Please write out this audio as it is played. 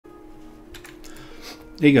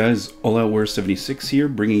Hey guys, AllOutWar76 here,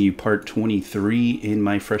 bringing you part 23 in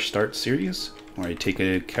my Fresh Start series, where I take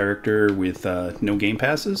a character with no game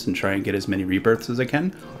passes and try and get as many rebirths as I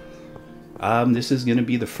can. This is going to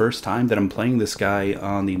be the first time that I'm playing this guy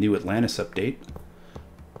on the new Atlantis update.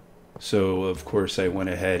 So, of course, I went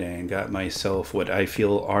ahead and got myself what I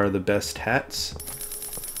feel are the best hats,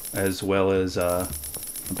 as well as the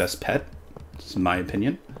best pet. This is my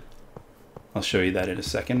opinion. I'll show you that in a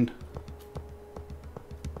second.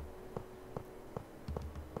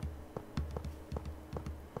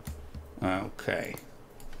 Okay.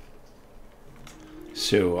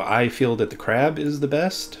 So I feel that the crab is the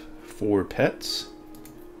best for pets.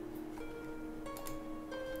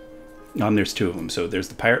 There's two of them. So there's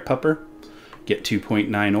the pirate pupper. Get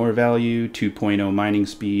 2.9 ore value, 2.0 mining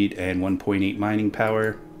speed, and 1.8 mining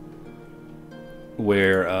power.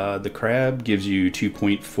 Where the crab gives you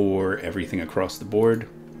 2.4 everything across the board.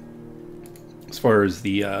 As far as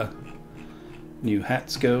the new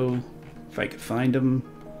hats go, if I could find them.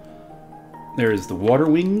 There is the Water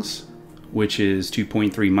Wings, which is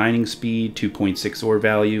 2.3 mining speed, 2.6 ore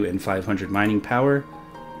value, and 500 mining power.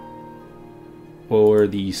 Or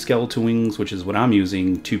the Skeletal Wings, which is what I'm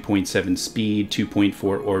using, 2.7 speed,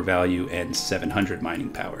 2.4 ore value, and 700 mining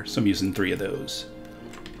power. So I'm using 3 of those.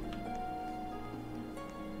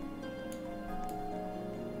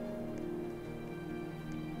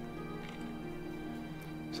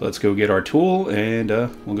 So let's go get our tool, and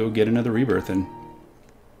we'll go get another rebirth in.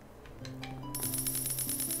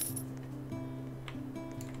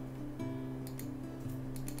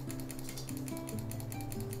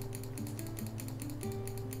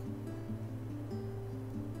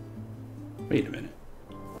 Wait a minute.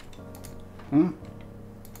 Huh?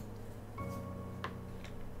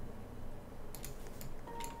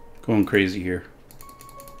 Going crazy here.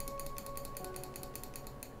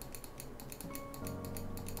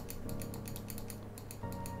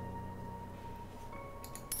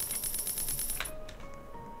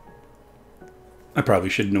 I probably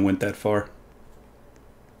shouldn't have went that far.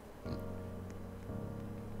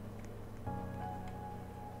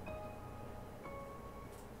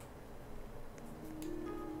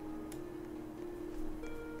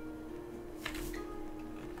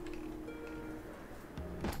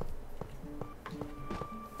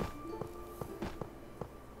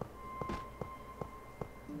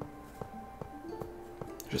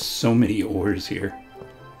 Just so many ores here.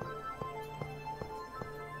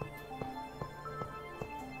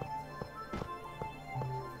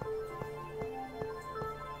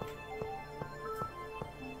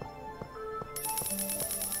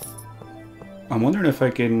 I'm wondering if I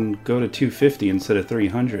can go to 250 instead of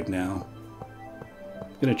 300 now. I'm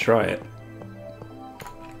gonna try it.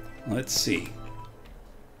 Let's see.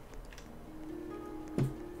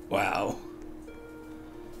 Wow.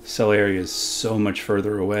 Cell area is so much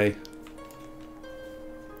further away.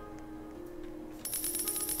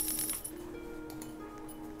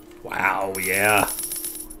 Wow, yeah.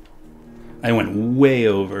 I went way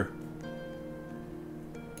over.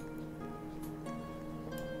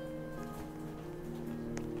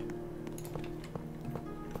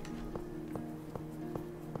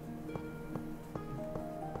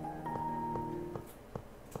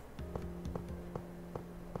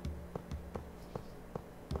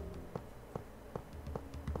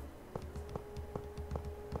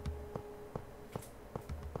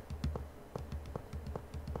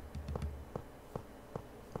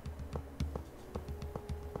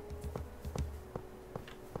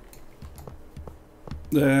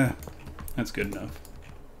 That's good enough.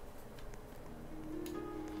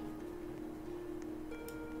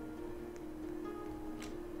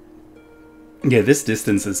 Yeah, this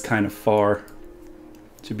distance is kind of far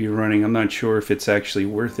to be running. I'm not sure if it's actually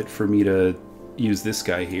worth it for me to use this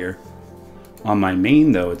guy here. On my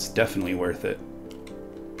main, though, it's definitely worth it.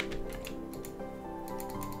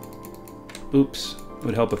 Oops. It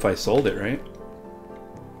would help if I sold it, right?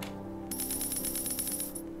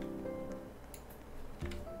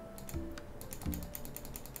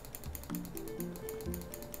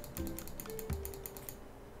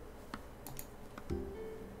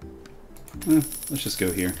 Let's just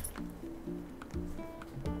go here.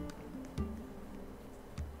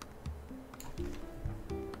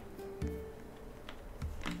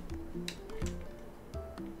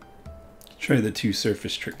 Try the 2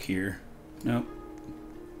 surface trick here. Nope.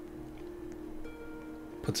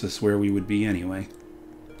 Puts us where we would be anyway.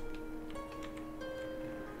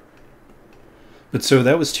 But so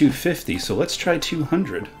that was 250, so let's try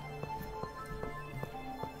 200.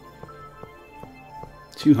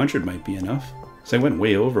 200 might be enough. So I went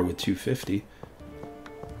way over with 250.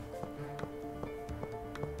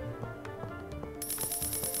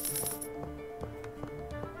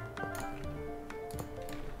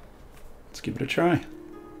 Let's give it a try.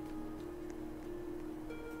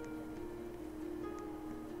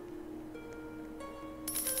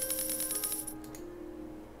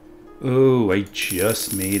 Oh, I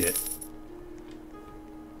just made it.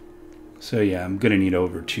 So yeah, I'm gonna need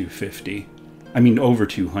over 250. I mean over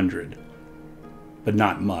 200. But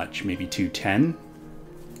not much, maybe 210?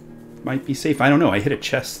 Might be safe. I don't know, I hit a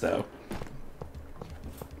chest though.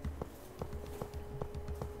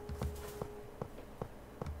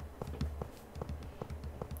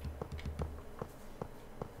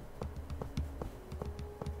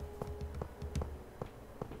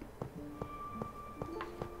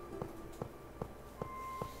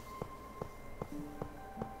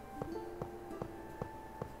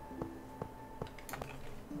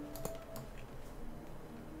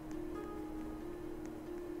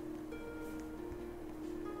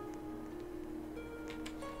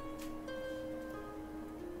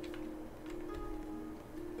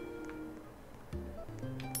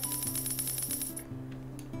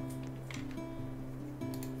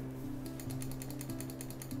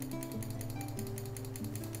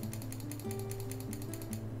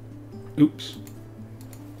 Oops.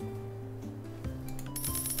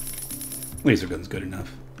 Laser gun's good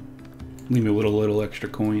enough. Leave me a little extra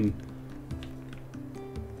coin.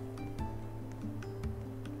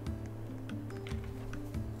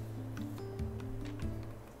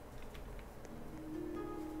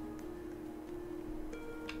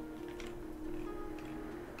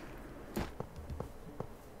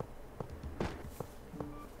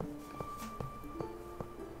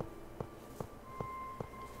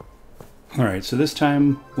 Alright, so this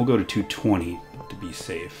time we'll go to 220 to be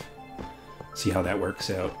safe. See how that works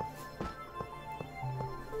out.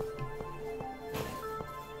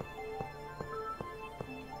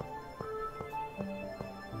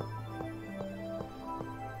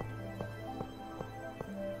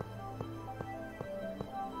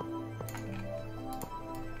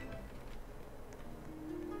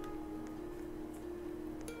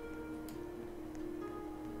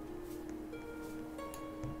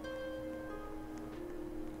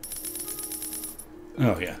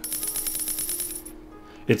 Oh, yeah.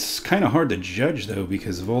 It's kind of hard to judge, though,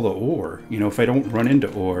 because of all the ore. You know, if I don't run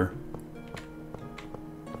into ore,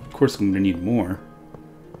 of course I'm going to need more.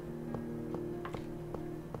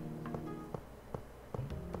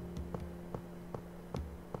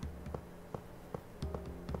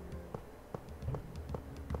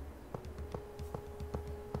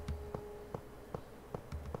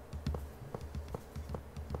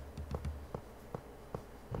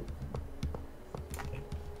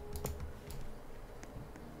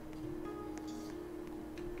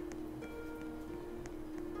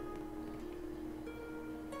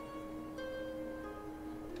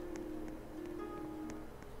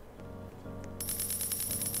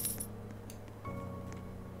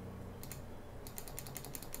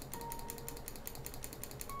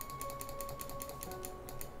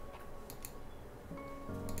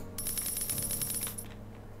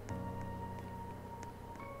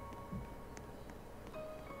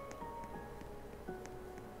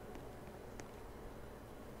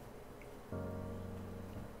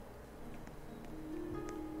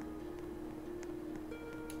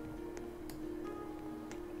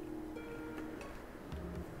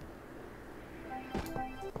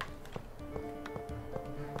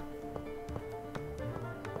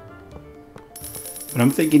 But I'm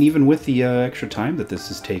thinking even with the extra time that this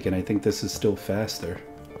has taken, I think this is still faster.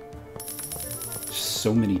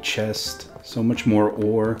 So many chests, so much more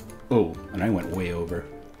ore. Oh, and I went way over.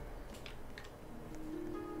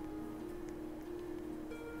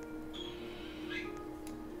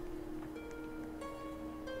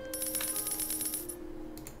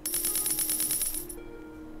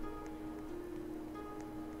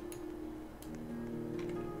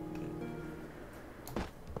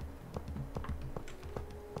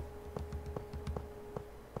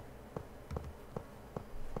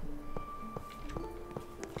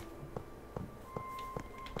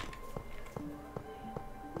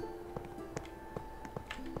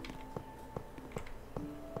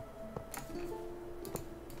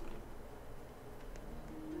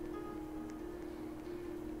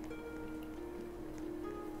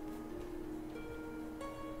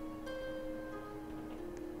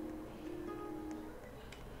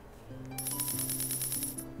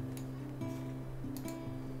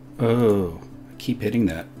 Oh, I keep hitting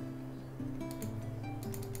that.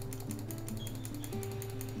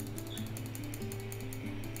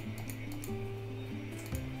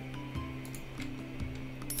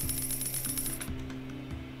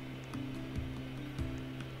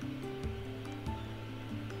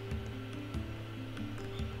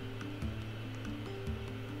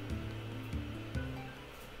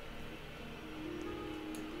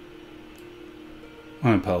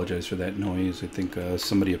 I apologize for that noise. I think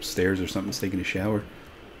somebody upstairs or something's taking a shower.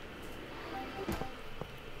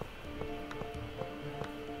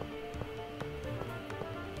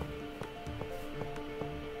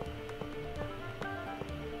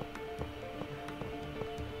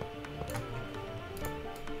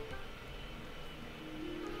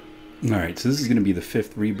 Alright, so this is going to be the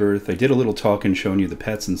 5th rebirth. I did a little talking showing you the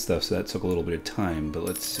pets and stuff, so that took a little bit of time, but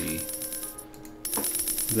let's see.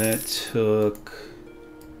 That took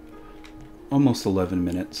almost 11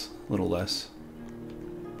 minutes, a little less.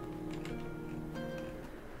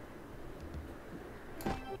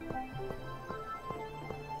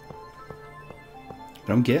 But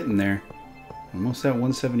I'm getting there. Almost at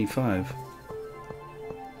 175.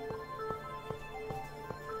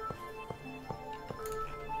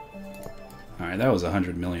 Alright, that was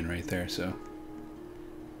 100 million right there, so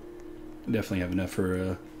definitely have enough for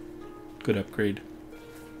a good upgrade.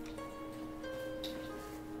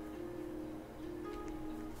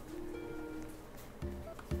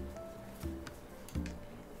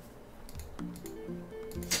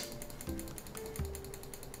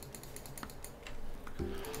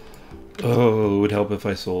 Oh, it would help if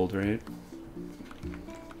I sold, right?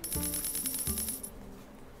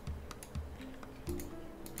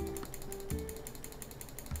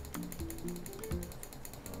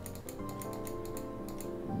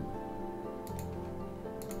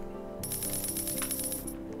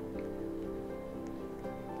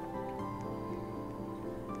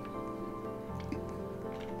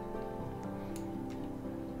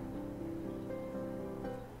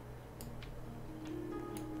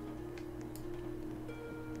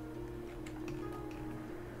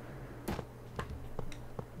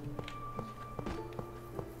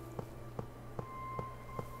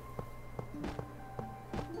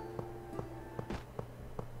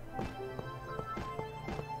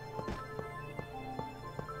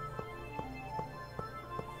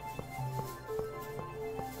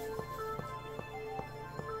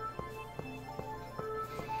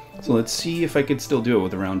 So let's see if I could still do it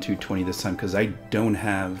with around 220 this time, because I don't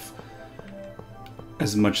have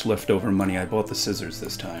as much leftover money. I bought the scissors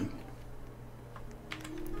this time.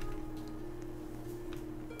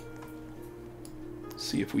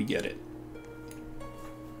 See if we get it.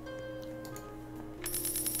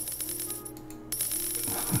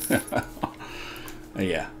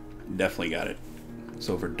 Yeah, definitely got it. It's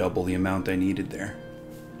over double the amount I needed there.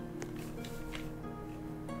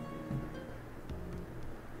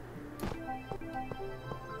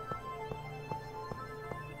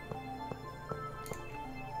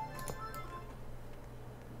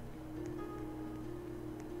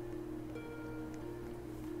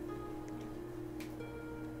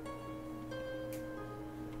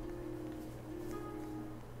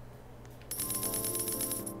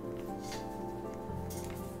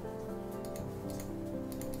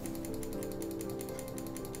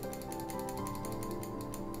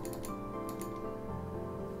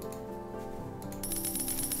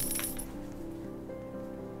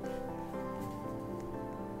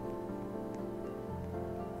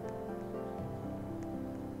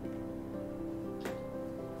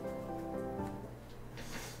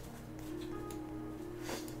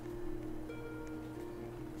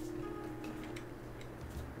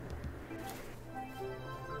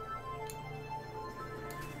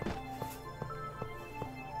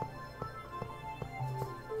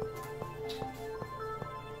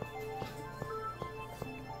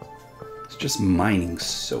 Just mining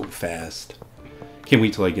so fast. Can't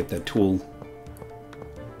wait till I get that tool.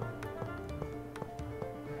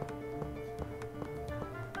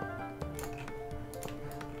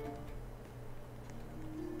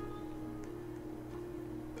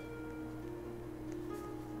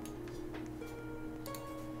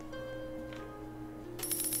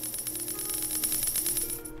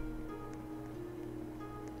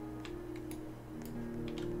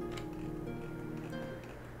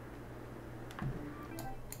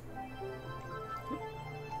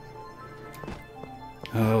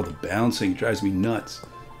 Oh, the bouncing drives me nuts.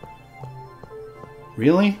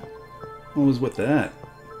 Really? What was with that?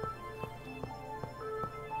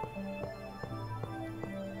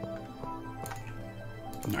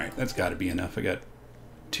 Alright, that's got to be enough. I got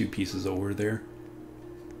 2 pieces of ore there.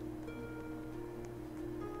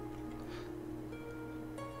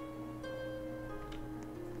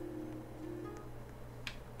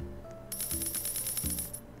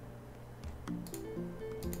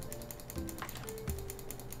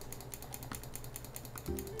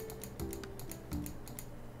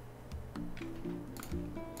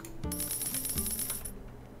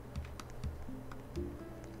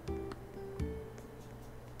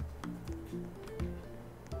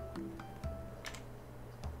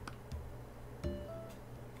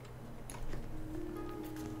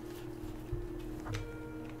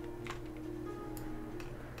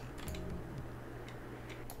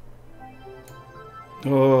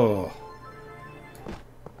 Oh.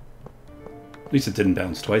 At least it didn't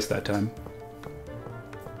bounce twice that time.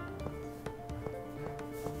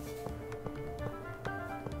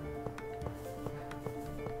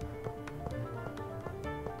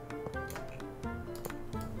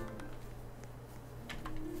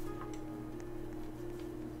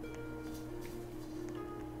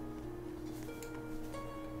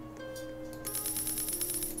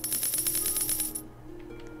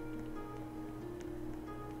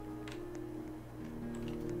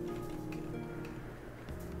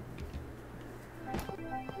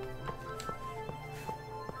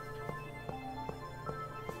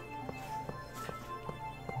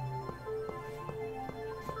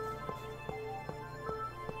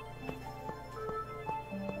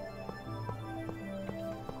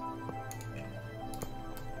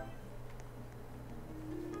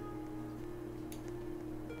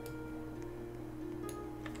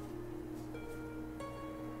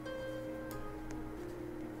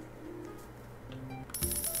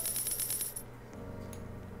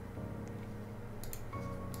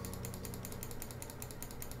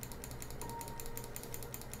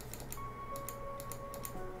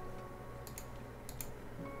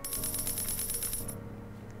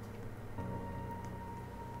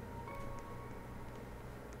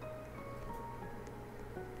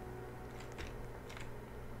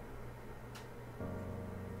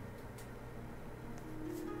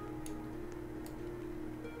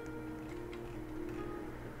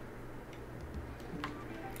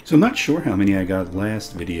 So I'm not sure how many I got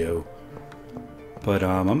last video, but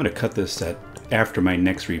I'm going to cut this at after my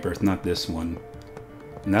next rebirth, not this one.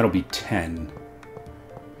 And that'll be 10.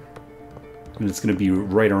 And it's going to be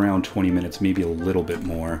right around 20 minutes, maybe a little bit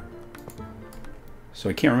more. So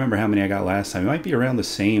I can't remember how many I got last time. It might be around the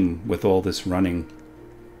same with all this running.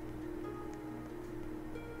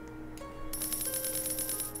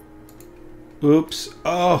 Oops.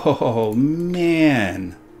 Oh,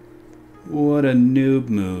 man. What a noob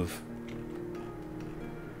move.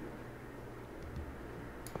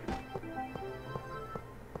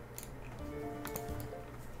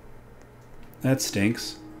 That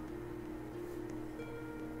stinks.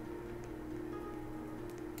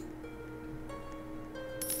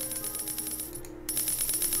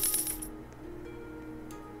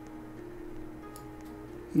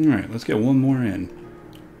 Alright, let's get one more in.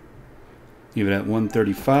 Leave it at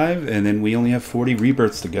 135, and then we only have 40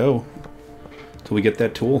 rebirths to go till we get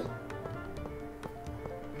that tool.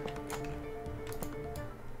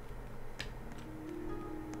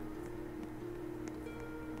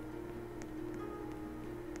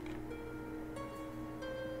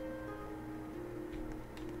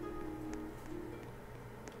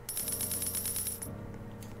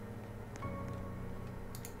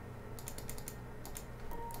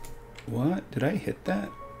 What? Did I hit that?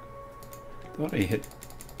 I thought I hit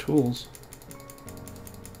tools.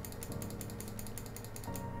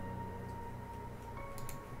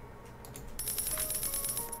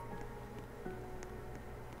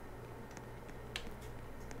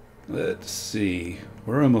 Let's see.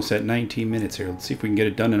 We're almost at 19 minutes here. Let's see if we can get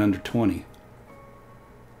it done in under 20.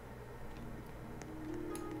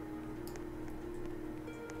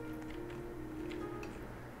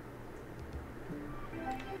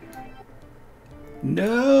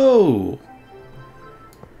 No!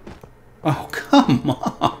 Oh, come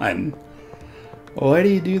on! Why do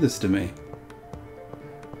you do this to me?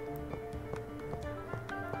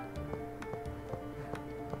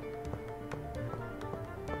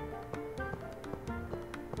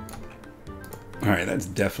 Alright, that's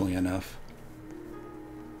definitely enough.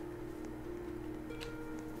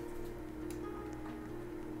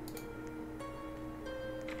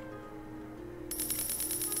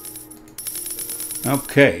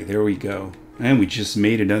 Okay, there we go. And we just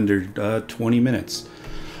made it under 20 minutes.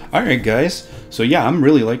 Alright, guys. So yeah, I'm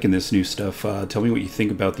really liking this new stuff. Tell me what you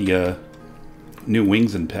think about the new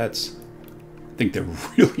wings and pets. I think they're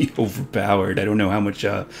really overpowered. I don't know how much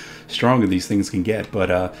stronger these things can get.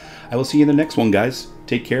 But I will see you in the next one, guys.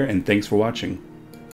 Take care, and thanks for watching.